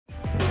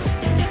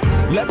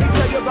Let me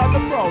tell you about the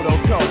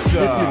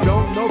protoculture. If you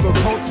don't know the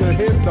culture,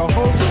 here's the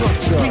whole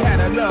structure. We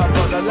had enough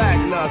of the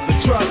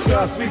lackluster. Trust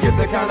us, we get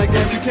the kind of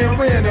games you can't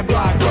win in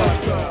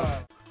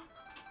Blockbuster.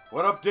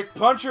 What up, Dick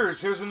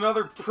Punchers? Here's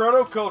another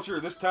Protoculture.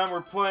 This time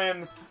we're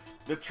playing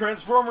the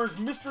Transformers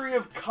Mystery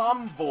of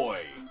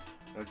Convoy.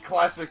 A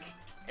classic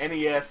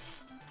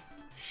NES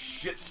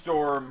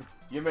shitstorm.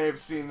 You may have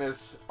seen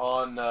this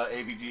on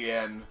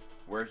AVGN,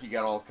 where he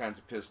got all kinds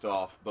of pissed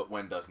off, but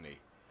when doesn't he?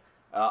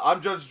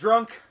 I'm Judge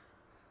Drunk.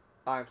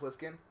 I'm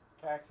Pliskin.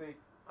 Taxi.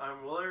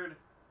 I'm Willard.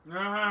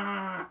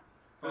 And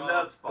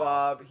that's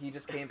Bob. He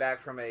just came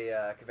back from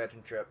a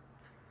convention trip,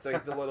 so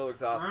he's a little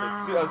exhausted.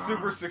 A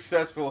super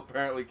successful,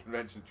 apparently,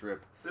 convention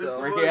trip.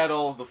 So- Where he had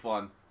all of the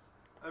fun.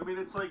 I mean,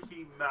 it's like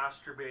he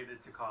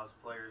masturbated to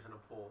cosplayers in a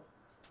pool.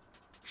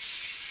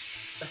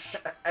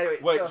 Anyway,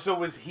 Wait, so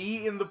was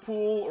he in the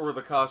pool or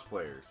the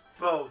cosplayers?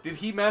 Both. Did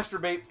he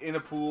masturbate in a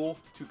pool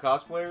to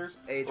cosplayers?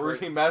 Or is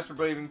he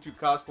masturbating to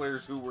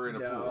cosplayers who were in a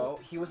pool? No,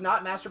 he was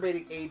not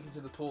masturbating AIDS into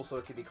the pool so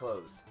it could be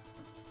closed.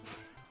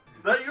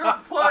 Now you're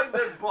implying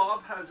that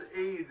Bob has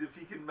AIDS if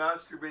he can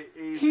masturbate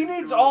AIDS. He into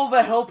needs a all the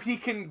pool. help he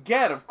can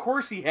get. Of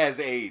course he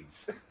has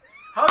AIDS.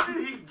 How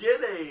did he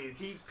get AIDS?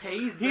 he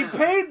pays them. He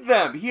paid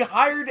them. He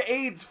hired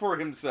AIDS for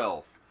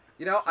himself.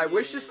 You know, I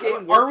wish this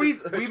game Are worked we? We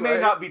this may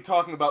way. not be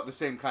talking about the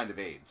same kind of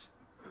AIDS.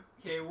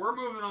 Okay, we're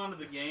moving on to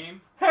the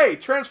game. Hey,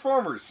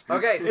 Transformers.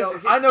 Okay,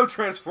 so I know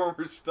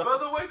Transformers stuff. By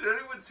the way, did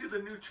anyone see the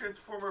new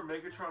Transformer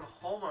Megatron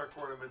Hallmark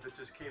ornament that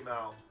just came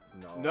out?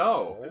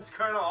 No. It's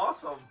kind of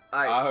awesome.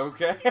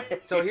 Okay.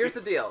 So here's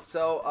the deal.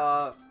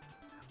 So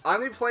I'm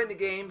gonna be playing the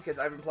game because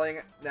I've been playing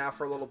it now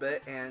for a little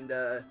bit, and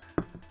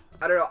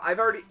I don't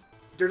know.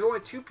 There's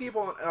only 2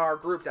 people in our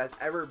group that's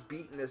ever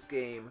beaten this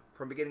game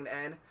from beginning to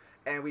end,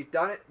 and we've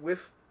done it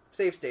with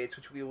save states,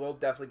 which we will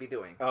definitely be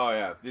doing. Oh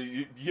yeah,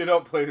 you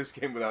don't play this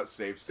game without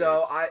save states.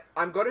 So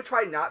I'm going to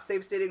try not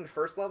save stating the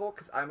first level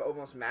because I'm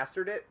almost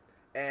mastered it,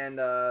 and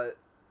That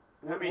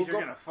means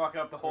you're gonna fuck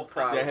up the whole thing.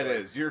 Probably. Yeah, it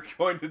is. You're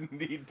going to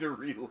need to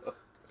reload.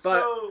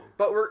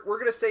 But we're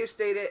gonna save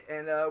state it,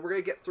 and we're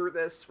gonna get through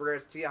this. We're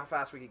gonna see how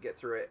fast we can get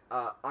through it.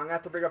 I'm gonna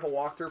have to bring up a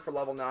walkthrough for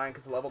level 9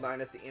 because level 9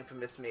 is the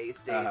infamous maze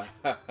stage.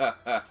 Are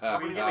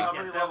we gonna how get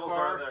many that levels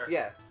far? are there?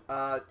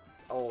 Yeah,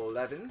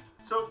 11.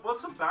 So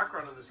what's some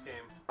background on this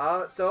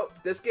game? So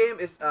this game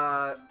is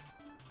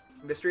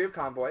Mystery of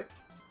Convoy.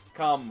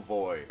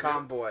 Convoy.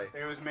 Convoy.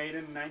 It was made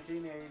in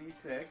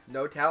 1986.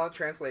 No Talent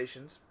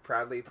Translations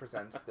proudly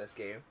presents this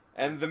game.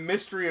 And the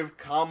mystery of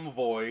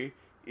Convoy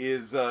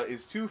is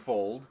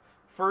twofold.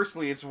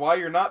 Firstly, it's why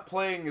you're not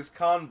playing as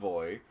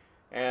Convoy,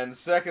 and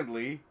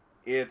secondly,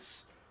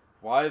 it's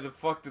why the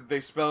fuck did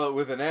they spell it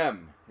with an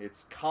M?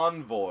 It's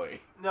Convoy.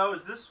 Now,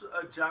 is this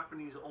a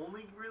Japanese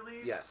only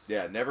release? Yes.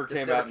 Yeah, never This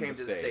came never out came in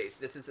to the States.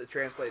 This is a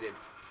translated.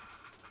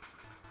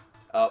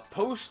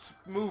 Post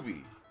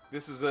movie.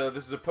 This is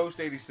a post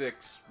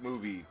 '86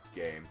 movie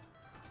game.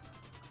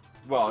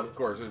 Well, of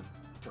course, it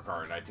took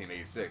our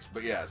 1986,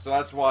 but yeah. So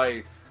that's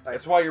why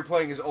you're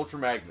playing as Ultra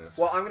Magnus.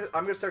 Well,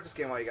 I'm gonna start this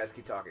game while you guys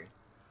keep talking.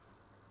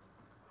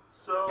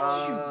 So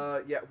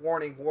Yeah.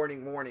 Warning.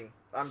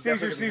 I'm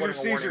Caesar, definitely gonna be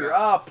putting a warning Caesar.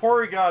 out.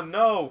 Porygon,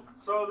 no.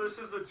 So this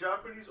is the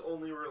Japanese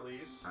only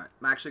release. Alright,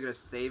 I'm actually gonna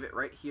save it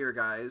right here,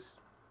 guys,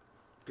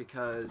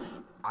 because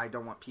I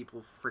don't want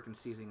people freaking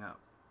seizing up.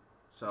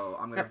 So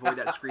I'm gonna avoid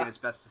that screen as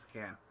best as I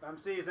can. I'm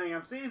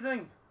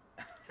seizing.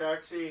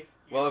 Taxi.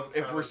 Well,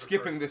 if we're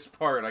skipping this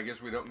part, I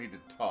guess we don't need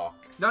to talk.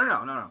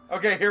 No.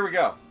 Okay, here we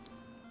go.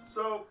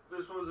 So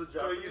this was a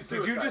Japanese.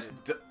 Did you just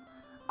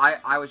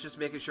I was just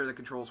making sure the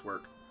controls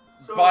work.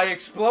 So, by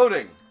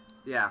exploding?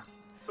 Yeah.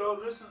 So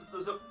does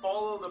it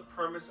follow the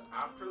premise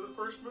after the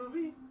first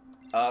movie?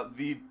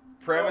 The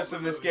premise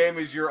of this game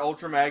is you're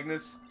Ultra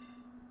Magnus,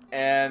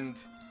 and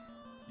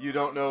you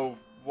don't know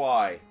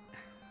why.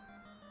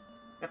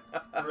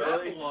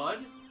 Really?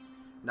 Blood?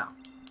 No.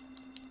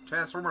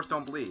 Transformers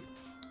don't bleed.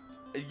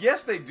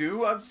 Yes, they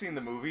do. I've seen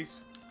the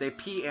movies. They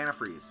pee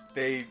antifreeze.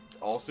 They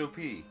also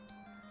pee.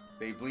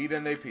 They bleed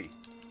and they pee.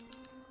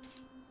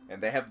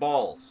 And they have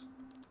balls.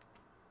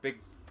 Big,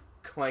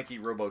 clanky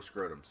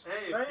robo-scrotums.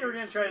 Hey, I thought you were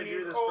gonna try to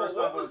do this first what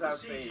level was the without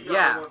CGI saving.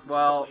 Yeah. one from a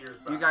Well, couple years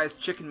you back? guys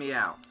chickened me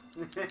out.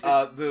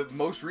 The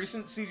most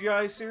recent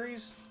CGI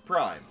series,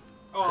 Prime.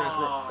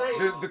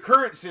 Aww. The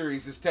current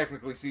series is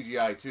technically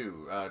CGI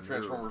too.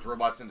 Transformers: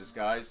 Robots in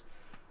Disguise.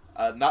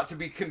 Not to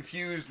be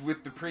confused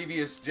with the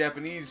previous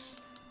Japanese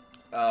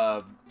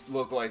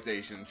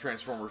localization,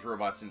 Transformers: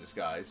 Robots in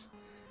Disguise.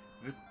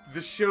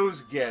 The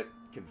shows get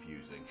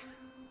confusing.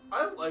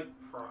 I like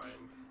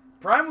Prime.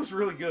 Prime was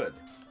really good.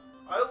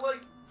 I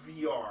like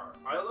VR.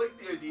 I like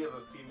the idea of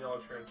a female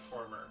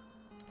Transformer.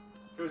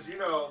 Because, you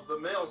know, the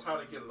males had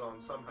to get it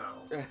on somehow.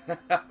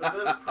 But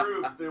then it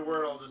proves they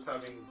weren't all just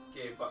having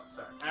gay butt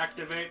sex.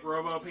 Activate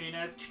Robo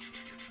Penis.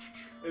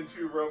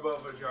 Into Robo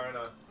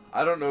Vagina.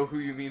 I don't know who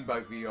you mean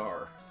by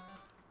VR.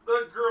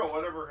 The girl,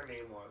 whatever her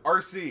name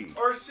was. RC.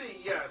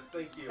 RC, yes,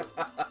 thank you.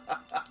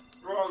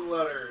 Wrong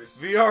letters.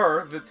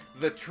 VR,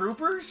 the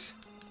troopers?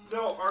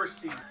 No,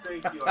 RC,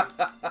 thank you.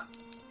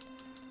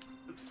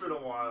 It's been a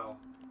while.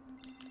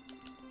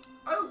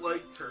 I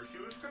liked her.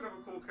 She was kind of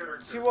a cool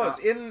character. She was.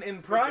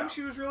 In Prime, job.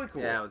 she was really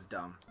cool. Yeah, it was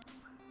dumb.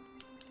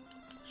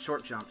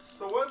 Short jumps.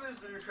 So what is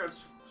the new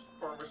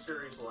Transformers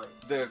series like?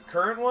 The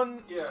current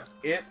one, Yeah.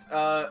 it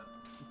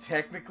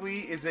technically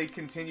is a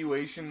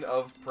continuation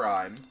of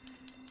Prime,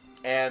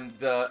 and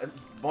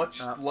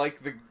much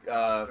like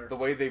the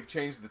way they've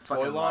changed the toy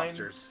Fucking line,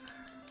 lobsters.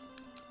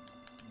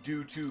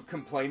 due to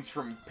complaints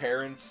from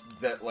parents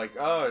that like,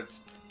 oh,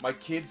 my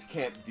kids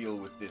can't deal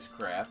with this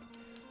crap.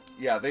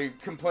 Yeah, they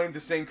complained the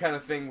same kind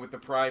of thing with the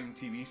Prime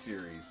TV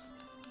series.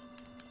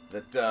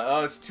 That,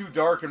 oh, it's too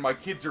dark and my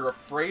kids are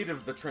afraid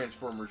of the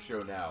Transformers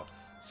show now.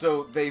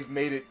 So they've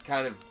made it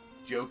kind of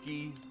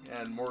jokey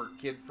and more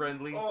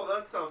kid-friendly. Oh,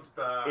 that sounds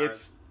bad.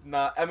 It's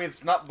not, I mean,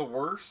 it's not the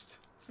worst.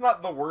 It's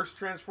not the worst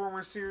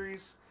Transformers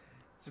series.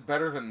 It's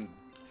better than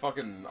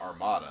fucking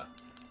Armada.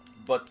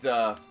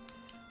 But,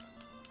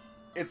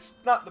 it's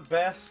not the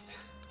best.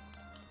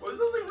 Well,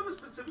 don't they have a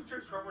specific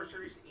Transformers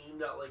series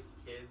aimed at, like,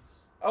 kids?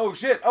 Oh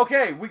shit,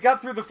 okay, we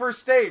got through the first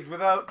stage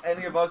without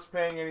any of us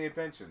paying any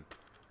attention.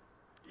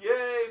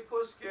 Yay,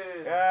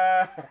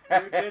 Pliskin!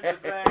 You did the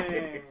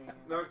thing.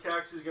 Now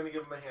Cax's gonna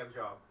give him a hand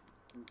job.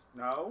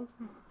 No?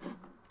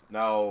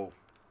 No.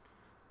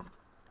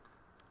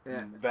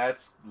 Yeah.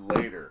 That's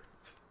later.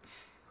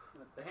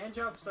 The hand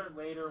jobs start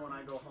later when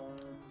I go home.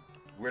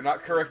 We're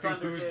not correcting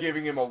Thunder who's Kids.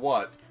 giving him a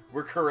what.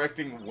 We're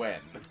correcting when.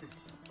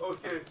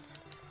 Okay.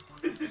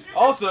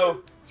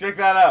 Also, check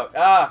that out.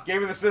 Ah,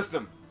 game of the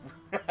system.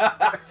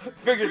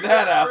 Figured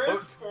that out.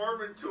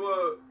 Transform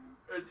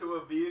into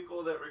a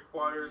vehicle that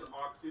requires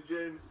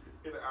oxygen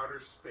in outer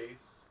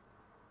space.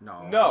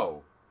 No.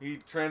 No. He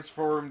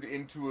transformed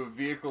into a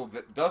vehicle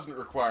that doesn't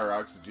require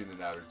oxygen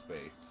in outer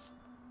space.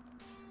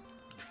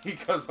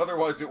 Because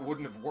otherwise it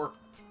wouldn't have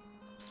worked.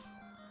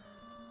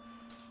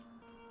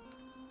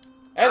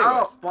 Anyways,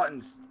 Oh,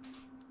 buttons.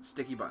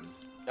 Sticky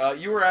buttons.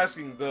 you were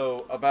asking,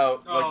 though,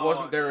 about, like, Oh,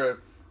 wasn't there a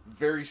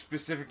very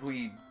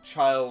specifically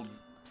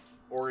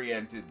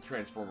child-oriented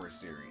Transformers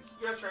series?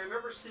 Yes, I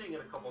remember seeing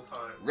it a couple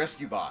times.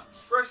 Rescue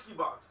Bots. Rescue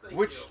Bots, thank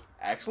Which you.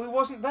 actually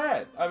wasn't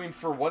bad. I mean,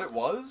 for what it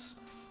was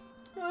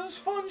a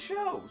fun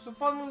show. It was a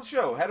fun little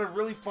show. Had a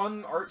really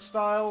fun art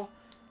style.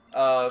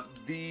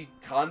 The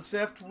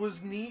concept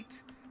was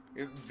neat.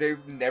 They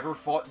never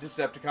fought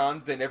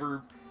Decepticons. They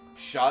never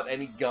shot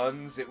any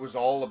guns. It was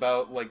all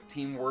about, like,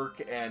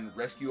 teamwork and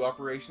rescue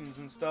operations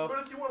and stuff.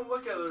 But if you want to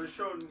look at it, it's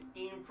shown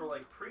aimed for,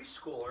 like,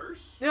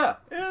 preschoolers. Yeah,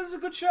 it was a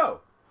good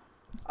show.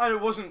 It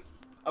wasn't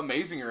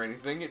amazing or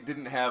anything. It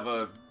didn't have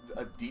a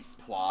deep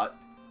plot.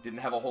 Didn't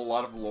have a whole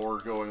lot of lore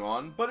going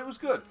on, but it was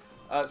good.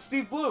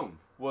 Steve Bloom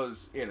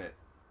was in it.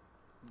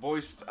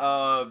 Voiced,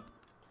 fuck,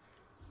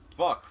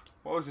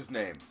 what was his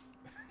name?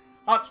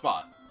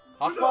 Hotspot.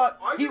 Hotspot?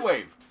 I just-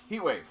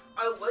 Heatwave.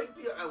 I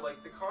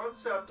like the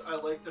concept. I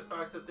like the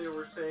fact that they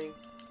were saying,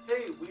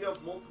 "Hey, we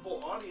have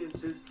multiple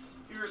audiences.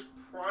 Here's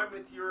Prime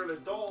if you're an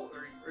adult,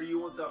 or you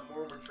want that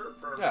more mature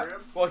program." Yeah.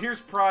 Well, here's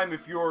Prime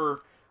if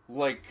you're,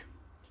 like,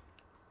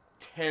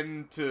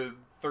 10 to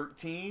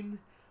 13,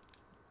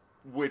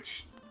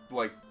 which,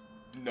 like,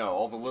 no,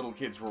 all the little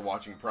kids were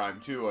watching Prime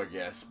too, I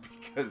guess,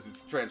 because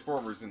it's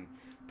Transformers and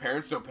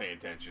parents don't pay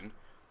attention.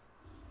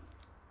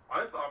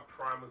 I thought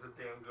Prime was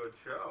a damn good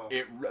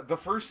show. The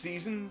first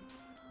season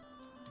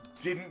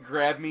didn't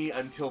grab me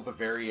until the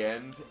very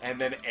end, and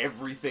then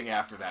everything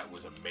after that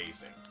was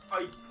amazing.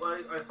 I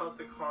thought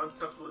the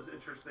concept was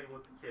interesting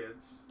with the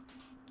kids.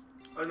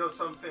 I know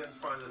some fans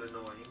find it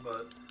annoying,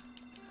 but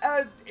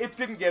It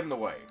didn't get in the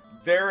way.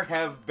 There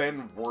have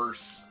been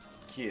worse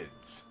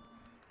kids.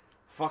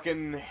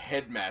 Fucking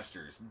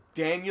Headmasters.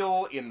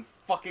 Daniel in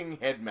fucking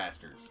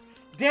Headmasters.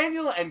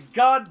 Daniel and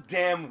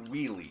goddamn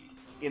Wheelie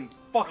in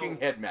fucking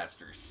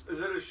Headmasters. is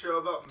it a show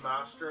about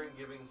mastering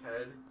giving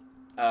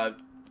head?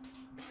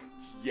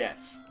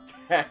 Yes.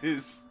 That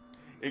is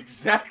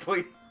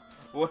exactly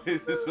what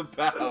it is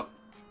about.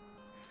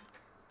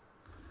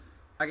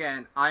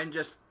 Again, I'm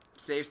just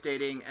save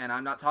stating, and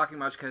I'm not talking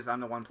much because I'm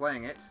the one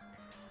playing it.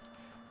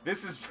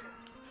 This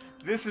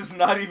is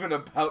not even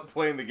about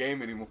playing the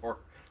game anymore.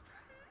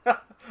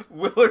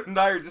 Willard and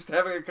I are just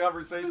having a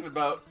conversation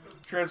about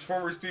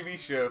Transformers TV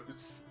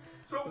shows.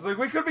 So, It's like,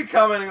 we could be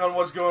commenting on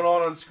what's going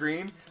on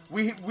screen.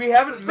 We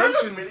haven't is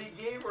mentioned... that a mini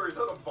game or is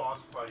that a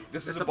boss fight?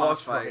 This is It's a a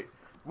boss boss fight. fight.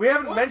 We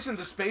haven't What? mentioned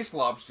the space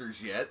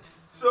lobsters yet.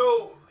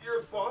 So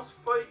your boss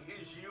fight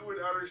is you in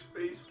outer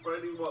space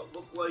fighting what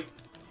look like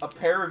A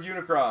pair of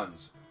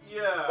Unicrons.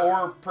 yeah.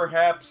 Or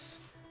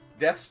perhaps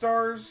Death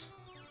Stars?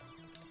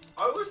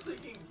 I was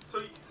thinking so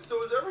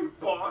is every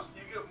boss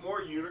you get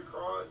more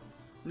Unicrons?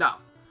 No.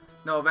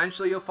 No,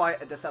 eventually you'll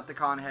fight a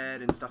Decepticon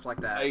head and stuff like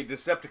that. A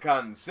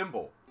Decepticon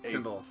symbol.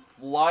 Symbol. A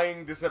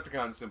flying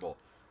Decepticon symbol.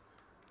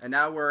 And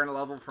now we're in a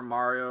level from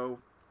Mario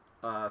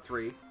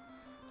 3.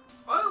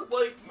 I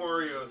like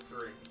Mario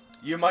 3.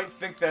 You might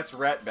think that's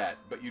Ratbat,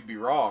 but you'd be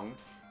wrong.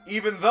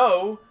 Even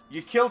though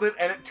you killed it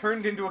and it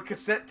turned into a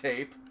cassette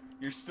tape,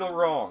 you're still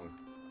wrong.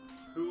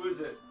 Who is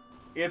it?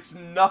 It's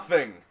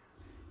nothing.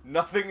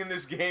 Nothing in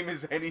this game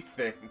is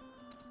anything.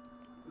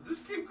 Is this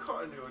game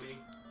continuity?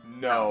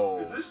 No.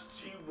 Is this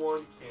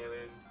G1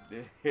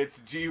 canon? It's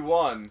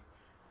G1,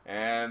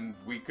 and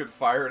we could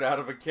fire it out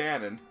of a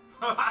cannon.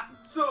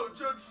 So,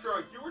 Judge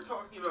Drunk, you were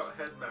talking about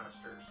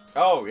headmasters.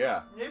 Oh,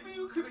 yeah. Maybe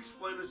you could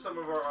explain to some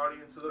of our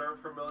audience that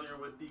aren't familiar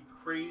with the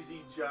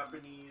crazy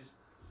Japanese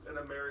and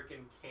American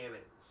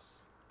canons.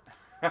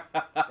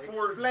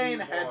 Explain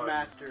G1.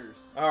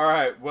 headmasters. All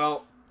right,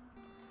 well,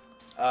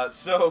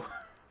 so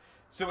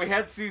we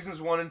had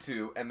seasons 1 and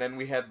 2, and then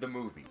we had the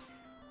movie.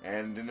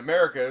 And in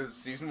America,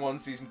 season 1,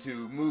 season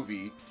 2,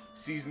 movie,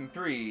 season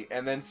 3,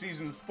 and then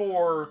season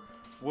 4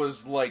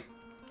 was like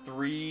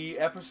 3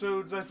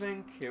 episodes, I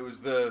think. It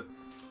was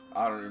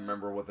I don't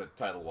remember what the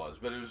title was,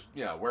 but it was,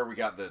 you know, where we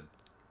got the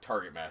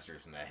target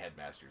masters and the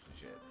headmasters and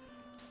shit.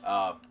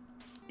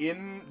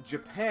 In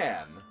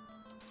Japan,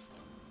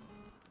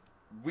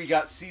 we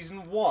got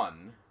season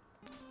 1,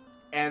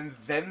 and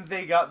then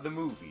they got the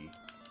movie,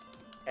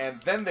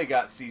 and then they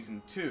got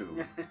season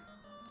 2,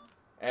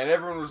 and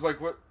everyone was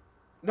like, what?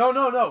 No,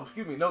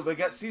 excuse me, no, they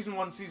got season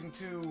 1, season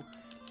 2,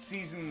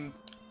 season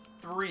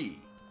 3,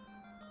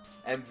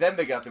 and then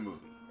they got the movie.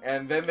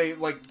 And then they,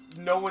 like,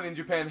 no one in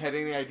Japan had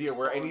any idea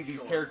where any of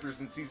these characters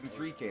in season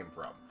 3 came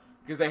from,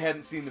 because they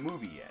hadn't seen the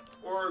movie yet.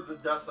 Or the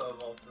death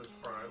of Optimus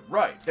Prime.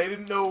 Right. They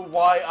didn't know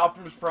why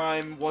Optimus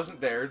Prime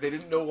wasn't there. They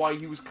didn't know why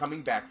he was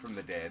coming back from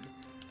the dead.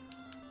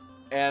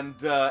 And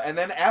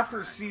then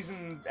after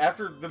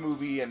the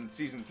movie and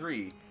season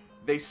 3,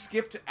 they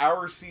skipped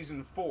our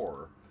season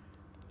 4.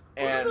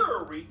 And Wasn't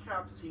there a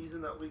recap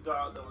season that we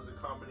got that was a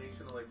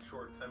combination of, like,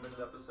 short 10-minute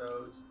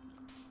episodes?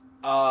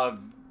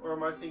 Or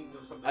am I thinking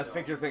of something else? I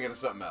think you're thinking of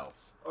something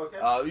else.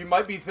 Okay. You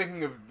might be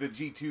thinking of the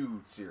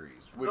G2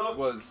 series, which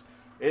was...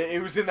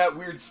 It was in that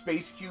weird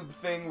Space Cube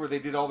thing where they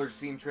did all their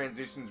scene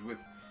transitions with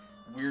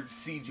weird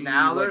CG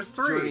Now there's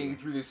 3. journeying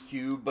through this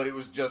cube, but it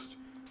was just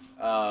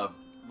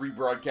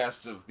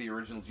rebroadcasts of the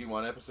original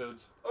G1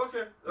 episodes.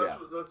 Okay.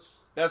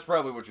 That's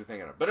probably what you're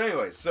thinking of. But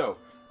anyway, so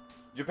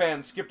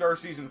Japan skipped our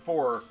season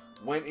 4,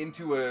 went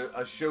into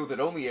a show that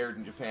only aired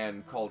in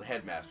Japan called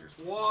Headmasters.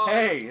 What?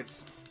 Hey,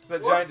 it's the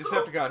giant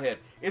Decepticon head.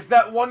 It's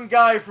that one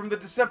guy from the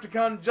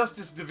Decepticon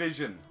Justice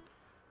Division.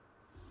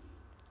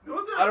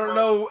 I don't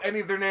know any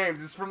of their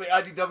names. It's from the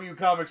IDW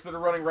comics that are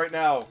running right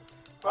now.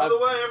 By the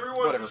way,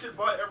 everyone whatever. should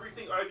buy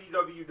everything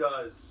IDW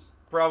does.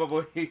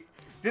 Probably.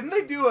 Didn't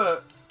they do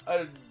a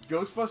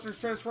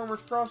Ghostbusters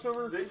Transformers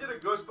crossover? They did a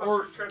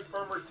Ghostbusters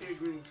Transformers Teenage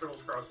Mutant Ninja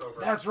Turtles crossover.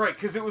 That's right,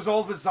 because it was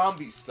all the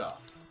zombie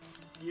stuff.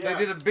 Yeah.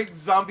 They did a big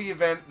zombie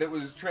event that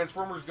was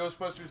Transformers,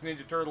 Ghostbusters,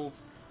 Ninja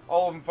Turtles,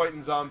 all of them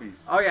fighting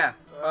zombies. Oh yeah,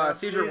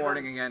 seizure season-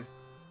 warning again.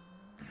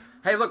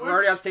 Hey, look, we're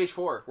already on stage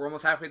 4. We're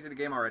almost halfway through the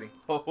game already.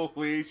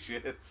 Holy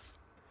shits.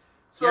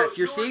 So yes,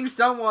 you're seeing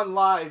someone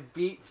live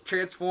beat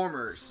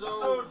Transformers.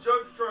 So,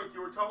 Judge Drunk,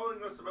 you were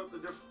telling us about the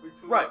difference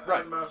between Right.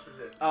 Headmasters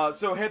is.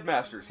 So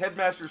Headmasters.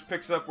 Headmasters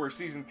picks up where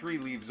season 3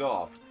 leaves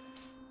off,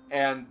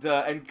 and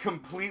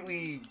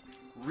completely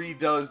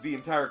redoes the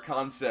entire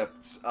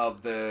concepts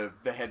of the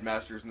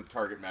Headmasters and the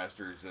Target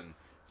Masters and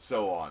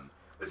so on.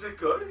 Is it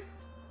good?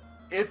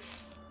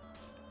 It's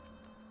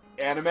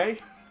anime.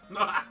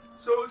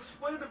 So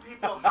explain to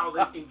people how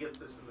they can get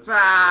this in this.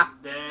 Ah!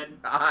 Dead.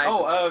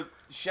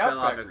 Shout Fell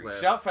off a Factory.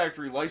 cliff. Shout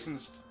Factory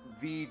licensed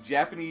the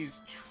Japanese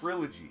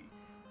trilogy,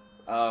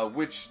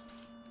 which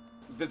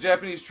the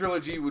Japanese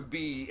trilogy would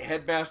be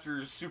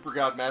Headmasters, Super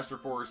God, Master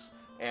Force,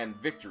 and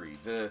Victory.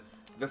 The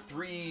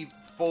 3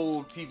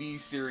 full TV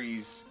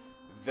series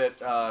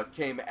that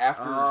came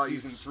after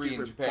season 3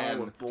 in stupid ball Japan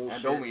of bullshit.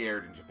 and only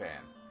aired in Japan.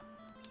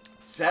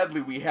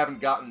 Sadly, we haven't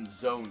gotten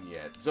Zone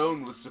yet.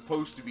 Zone was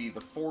supposed to be the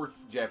 4th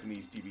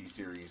Japanese TV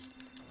series,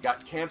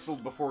 got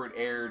canceled before it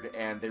aired,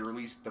 and they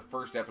released the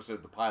first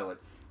episode, the pilot,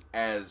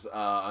 as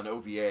an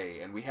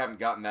OVA, and we haven't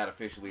gotten that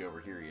officially over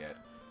here yet.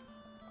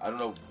 I don't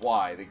know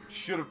why. They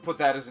should have put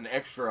that as an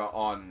extra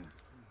on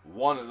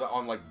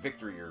like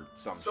Victory or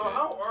some shit. So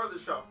how are the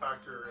Shout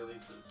Factory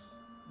releases?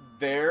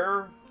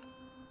 They're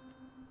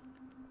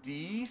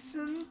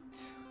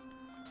decent.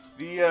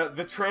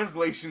 The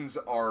translations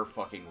are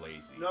fucking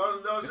lazy.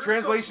 No. The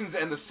translations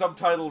and the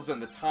subtitles and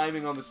the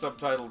timing on the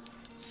subtitles,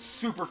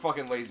 super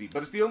fucking lazy.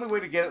 But it's the only way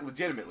to get it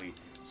legitimately.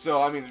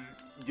 So, I mean,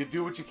 you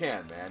do what you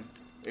can, man.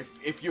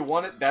 If you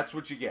want it, that's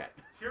what you get.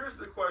 Here's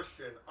the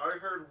question. I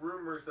heard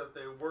rumors that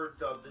they were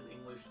dubbed in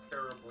English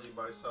terribly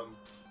by some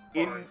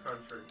foreign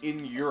country.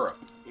 In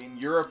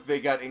Europe, they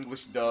got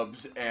English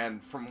dubs,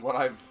 and from what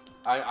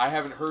I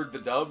haven't heard the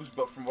dubs,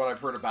 but from what I've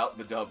heard about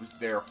the dubs,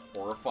 they're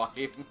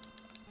horrifying.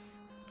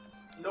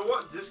 You know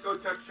what?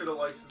 Discotech should have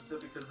licensed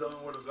it because then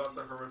we would have got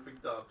the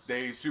horrific dubs.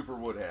 They super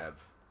would have.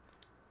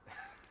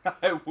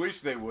 I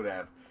wish they would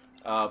have.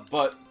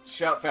 But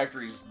Shout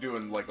Factory's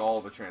doing like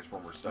all the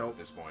Transformers stuff at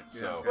this point.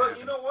 Yeah, So. But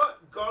you know what?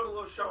 Gotta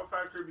love Shout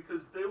Factory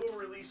because they will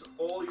release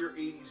all your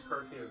 80s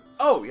cartoons.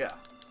 Oh yeah.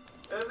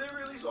 And they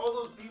release all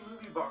those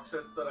B-movie box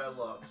sets that I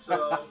love.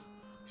 So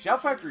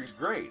Shout Factory's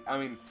great. I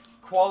mean,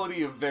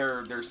 quality of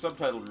their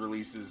subtitled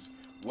releases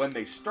when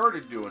they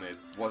started doing it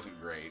wasn't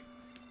great.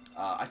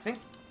 I think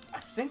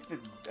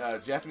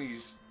the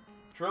Japanese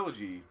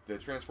trilogy, the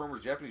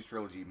Transformers Japanese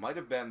trilogy, might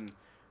have been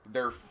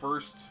their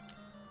first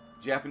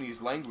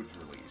Japanese language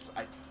release,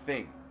 I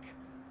think.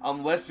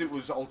 Unless it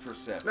was Ultra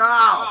 7. No!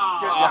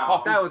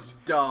 Oh. That was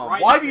dumb.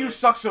 Right. Why do you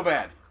suck so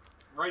bad?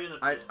 Right in the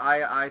pit.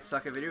 I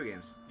suck at video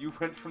games. You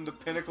went from the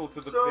pinnacle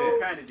to the So-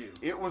 pit. Kind of do.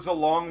 It was a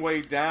long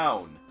way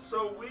down.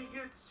 So we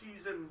get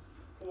season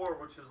 4,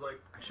 which is like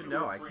I should 2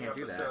 know, or I 3 can't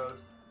do that.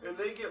 episodes, and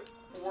they get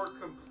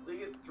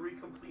 3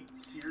 complete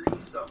series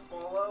that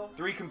follow.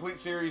 3 complete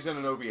series and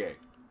an OVA.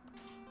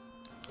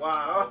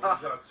 Wow, we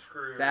got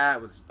screwed.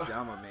 That was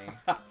dumb of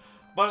me.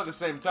 But at the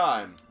same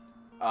time,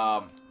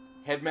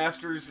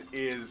 Headmasters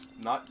is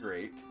not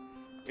great.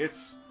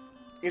 It's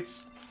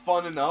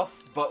fun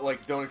enough, but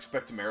like don't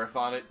expect to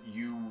marathon it.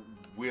 You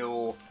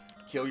will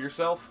kill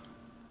yourself.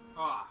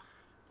 Ah.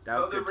 That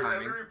was There good were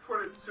timing.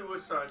 reported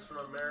suicides from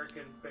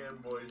American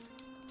fanboys.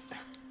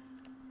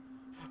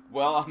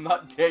 Well, I'm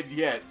not dead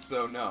yet,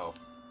 so no.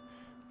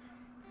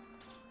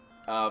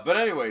 But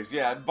anyways,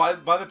 yeah, by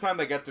the time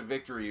they got to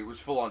victory, it was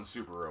full-on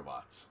super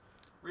robots.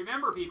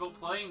 Remember, people,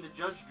 playing the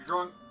Judge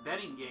Drunk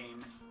betting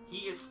game,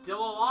 he is still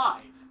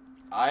alive.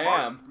 I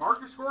am. Mark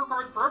your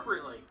scorecards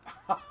appropriately.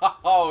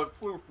 Oh, it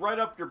flew right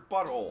up your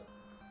butthole.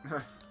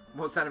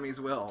 Most enemies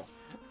will.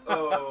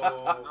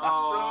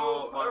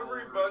 So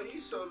everybody,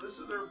 so this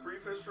is our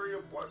brief history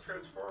of what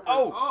Transformers.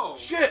 Oh,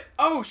 shit!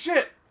 Oh,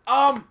 shit!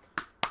 Oh,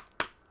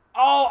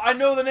 I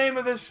know the name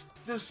of this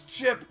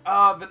ship.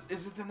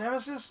 Is it the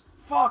Nemesis?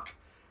 Fuck!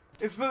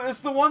 It's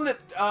the one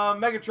that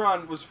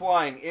Megatron was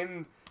flying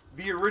in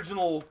the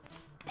original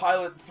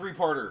pilot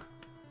 3-parter.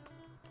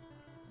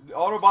 The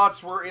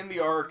Autobots were in the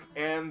Ark,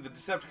 and the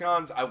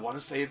Decepticons, I want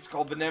to say it's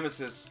called the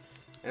Nemesis.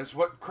 And it's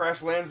what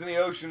crash lands in the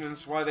ocean, and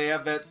it's why they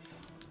have that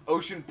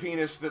ocean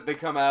penis that they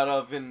come out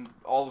of in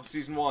all of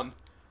Season 1.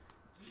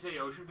 Did you say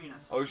ocean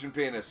penis? Ocean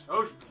penis.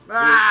 Ocean.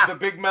 The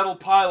big metal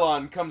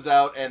pylon comes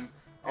out and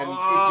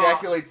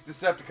ejaculates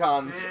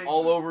Decepticons Big.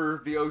 all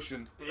over the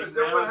ocean. Is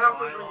that what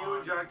happens when you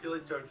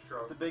ejaculate Judge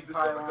Drunk? The big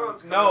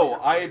Decepticons No,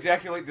 I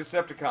ejaculate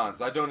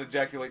Decepticons. I don't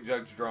ejaculate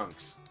Judge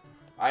Drunks.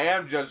 I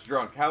am Judge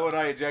Drunk. How would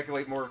I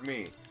ejaculate more of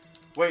me?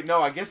 Wait,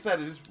 no, I guess that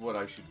is what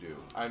I should do.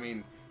 I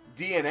mean,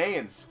 DNA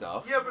and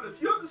stuff. Yeah, but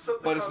if you have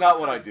Decepticons... But it's not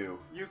what I do.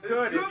 You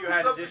could if you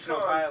had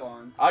additional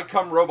pylons. I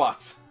come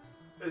robots.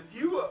 If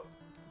you...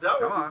 that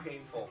would Come on. be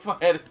painful. If I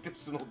had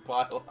additional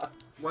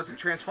pylons. Wasn't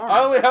transforming. I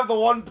only have the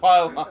one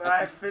pylon.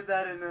 I fit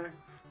that in there.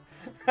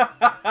 I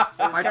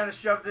just kind of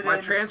shoved it My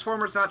in.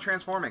 Transformer's not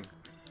transforming.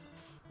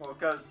 Well,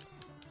 because...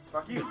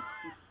 Fuck you.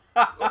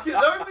 Okay,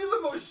 that would be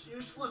the most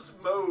useless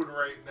mode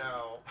right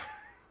now.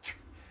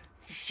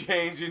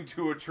 Change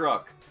into a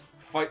truck.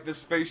 Fight the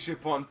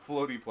spaceship on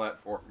floaty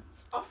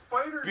platforms. A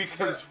fighter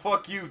Because jet.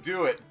 fuck you,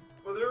 do it.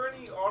 Were there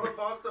any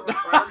Autobots that were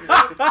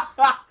fighter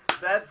jets?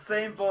 That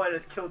same bullet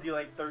has killed you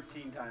like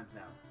 13 times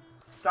now.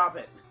 Stop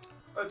it.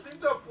 I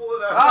think that bullet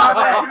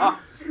Ah! out.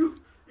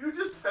 You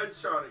just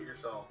headshot it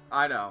yourself.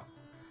 I know.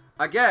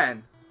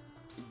 Again,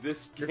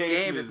 This this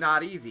game is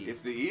not easy.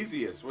 It's the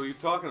easiest. What are you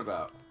talking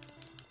about?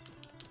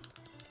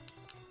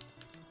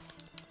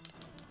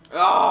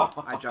 Oh!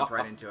 I jumped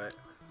right into it.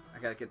 I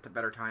gotta get the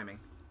better timing.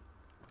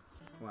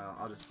 Well,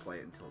 I'll just play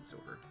it until it's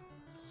over.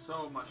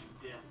 So much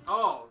death.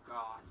 Oh,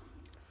 God.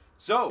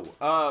 So,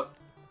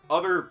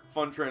 other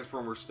fun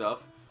Transformer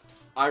stuff.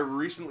 I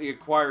recently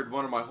acquired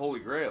one of my holy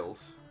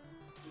grails.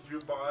 Did you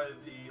buy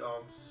the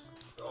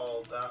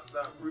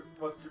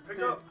what did you pick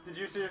up? Did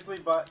you seriously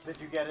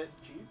did you get it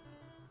cheap?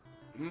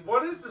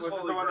 What is this Was it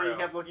holy the one that grail? you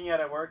kept looking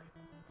at work?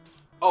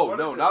 Oh What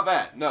no, is not it?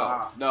 that. No,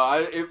 Ah. no.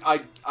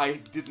 I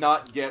did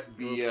not get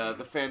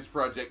the Fans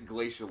Project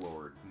Glacial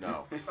Lord.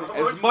 No.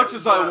 As much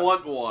as I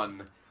want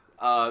one,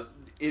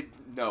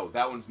 no,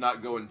 that one's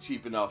not going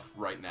cheap enough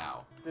right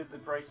now. Did the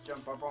price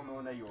jump up on the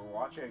one that you were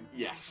watching?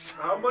 Yes.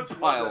 How much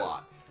By a was it?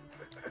 lot.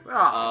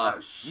 Oh,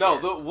 shit. No,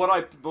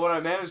 what I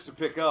managed to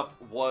pick up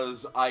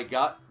was I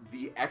got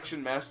the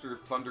Action Master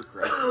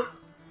Thundercracker.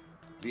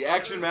 The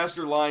Action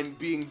Master line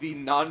being the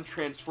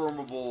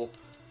non-transformable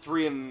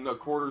 3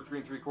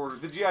 3/4,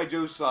 the G.I.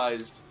 Joe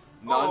sized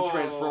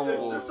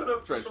non-transformable Is this an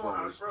official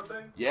Transformers. Hasbro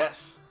thing?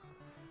 Yes.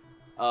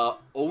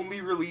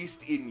 Only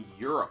released in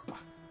Europe.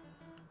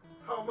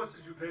 How much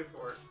did you pay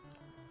for it?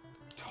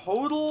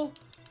 Total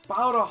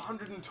about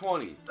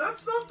 120.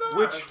 That's not bad.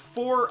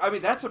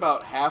 Which that's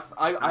about half.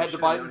 I had to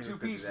should've buy it known in he 2 was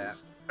gonna do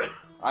pieces.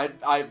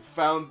 I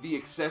found the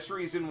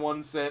accessories in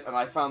one set, and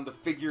I found the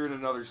figure in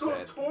another so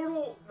set.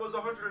 total was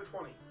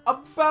 120.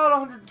 About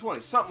 120,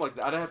 something like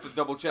that. I'd have to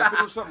double check, but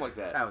it was something like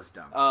that. That was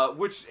dumb.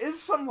 Which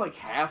is something like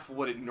half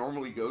what it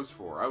normally goes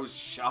for. I was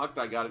shocked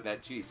I got it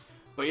that cheap.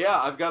 But yeah,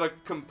 I've got a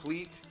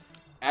complete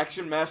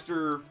Action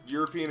Master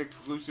European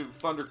exclusive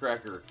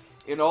Thundercracker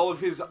in all of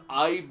his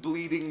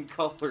eye-bleeding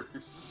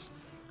colors.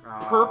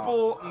 Oh.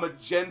 Purple,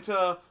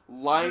 magenta,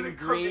 lime Did it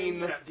come in green.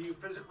 yet? Do you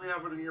physically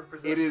have it in your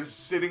possession? It is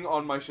sitting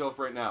on my shelf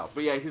right now.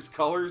 But yeah, his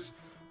colors,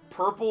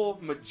 purple,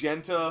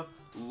 magenta,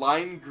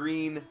 lime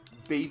green,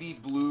 baby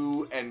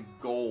blue, and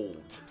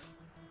gold.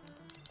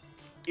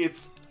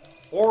 It's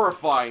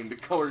horrifying the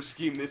color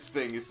scheme this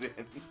thing is in.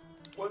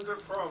 When's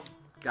it from?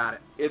 Got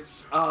it.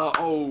 It's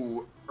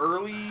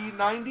early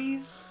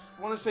 90s.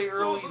 I want to say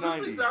early 90s. So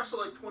this thing's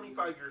actually like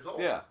 25 years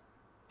old. Yeah.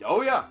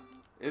 Oh yeah.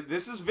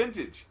 This is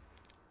vintage.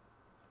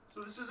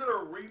 So this isn't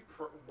a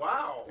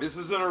wow. This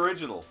is an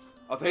original.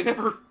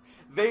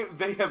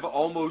 They have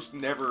almost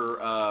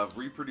never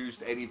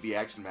reproduced any of the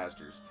Action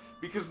Masters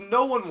because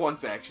no one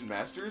wants Action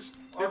Masters.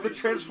 They're the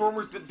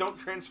Transformers that don't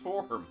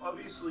transform.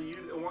 Obviously,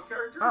 you. And what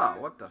character? Oh,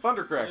 what the?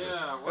 Thundercracker.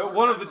 Yeah,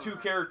 One of the two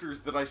characters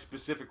that I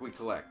specifically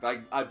collect.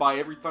 I buy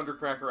every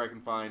Thundercracker I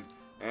can find,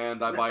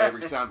 and I buy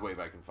every Soundwave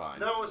I can find.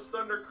 No, it's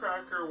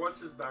Thundercracker. What's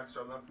his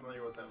backstory? I'm not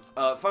familiar with him.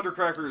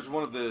 Thundercracker is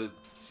one of the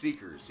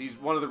Seekers. He's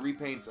one of the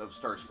repaints of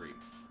Starscream.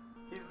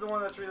 He's the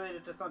one that's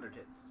related to Thunder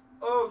Tits.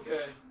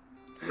 Okay.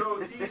 So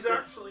he's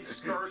actually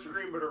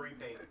Starscream, but a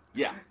repaint.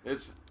 Yeah,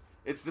 it's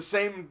the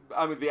same.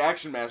 I mean, the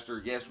Action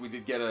Master. Yes, we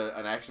did get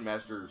an Action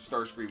Master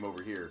Starscream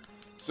over here.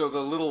 So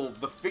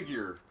the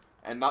figure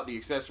and not the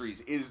accessories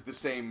is the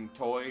same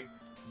toy,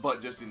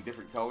 but just in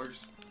different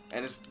colors.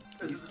 And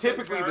he's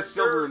typically the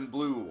silver and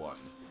blue one.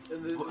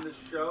 In the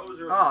shows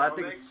or that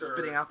thing's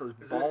spitting out those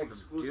balls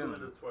of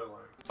doom.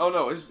 Oh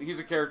no, he's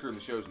a character in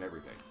the shows and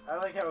everything. I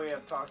like how we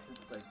have talked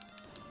like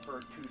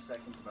for 2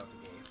 seconds about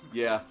the game.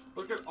 Yeah.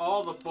 Look at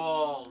all the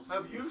balls.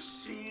 Have you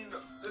seen?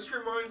 This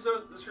reminds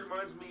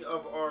me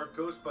of our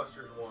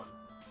Ghostbusters one.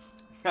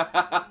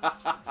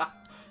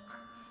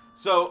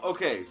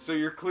 So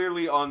you're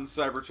clearly on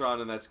Cybertron,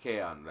 and that's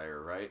Kaon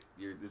there, right?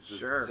 It's the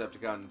Sure.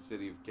 Decepticon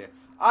City of Kaon.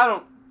 I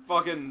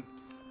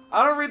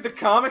don't read the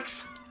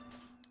comics.